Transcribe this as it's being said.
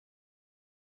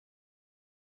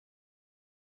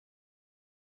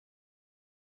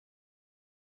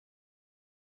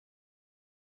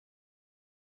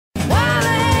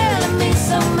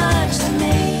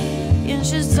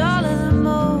she's taller than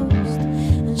most,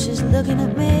 and she's looking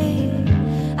at me.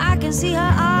 I can see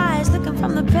her eyes looking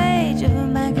from the page of a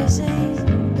magazine.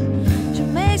 She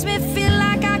makes me feel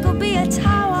like I could be a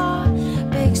tower,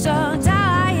 big strong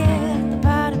tower, yeah. The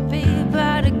power to be, the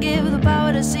power to give, the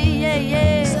power to see, yeah,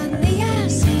 yeah. Suddenly I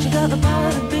see she got the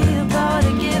power to be, the power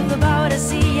to give, the power to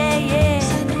see, yeah, yeah.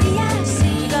 Suddenly I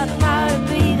see she got the power to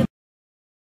be, the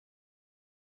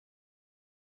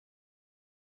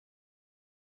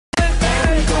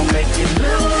make you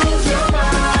lose your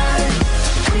mind.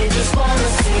 We just wanna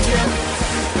see you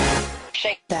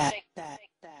shake that.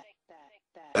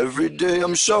 Every day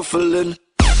I'm shuffling.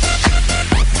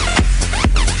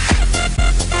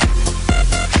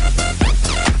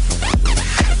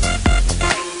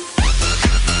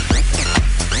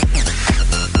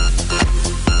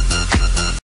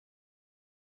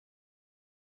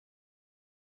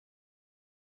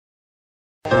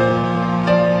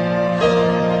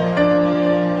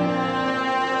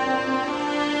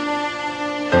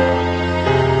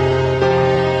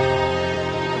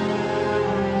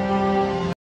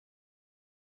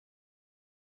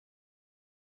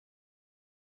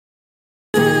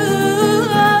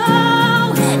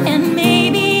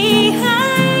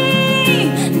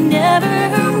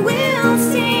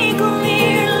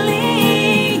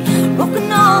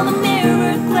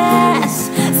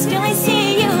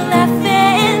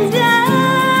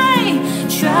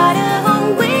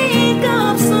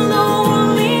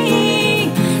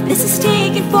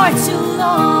 for too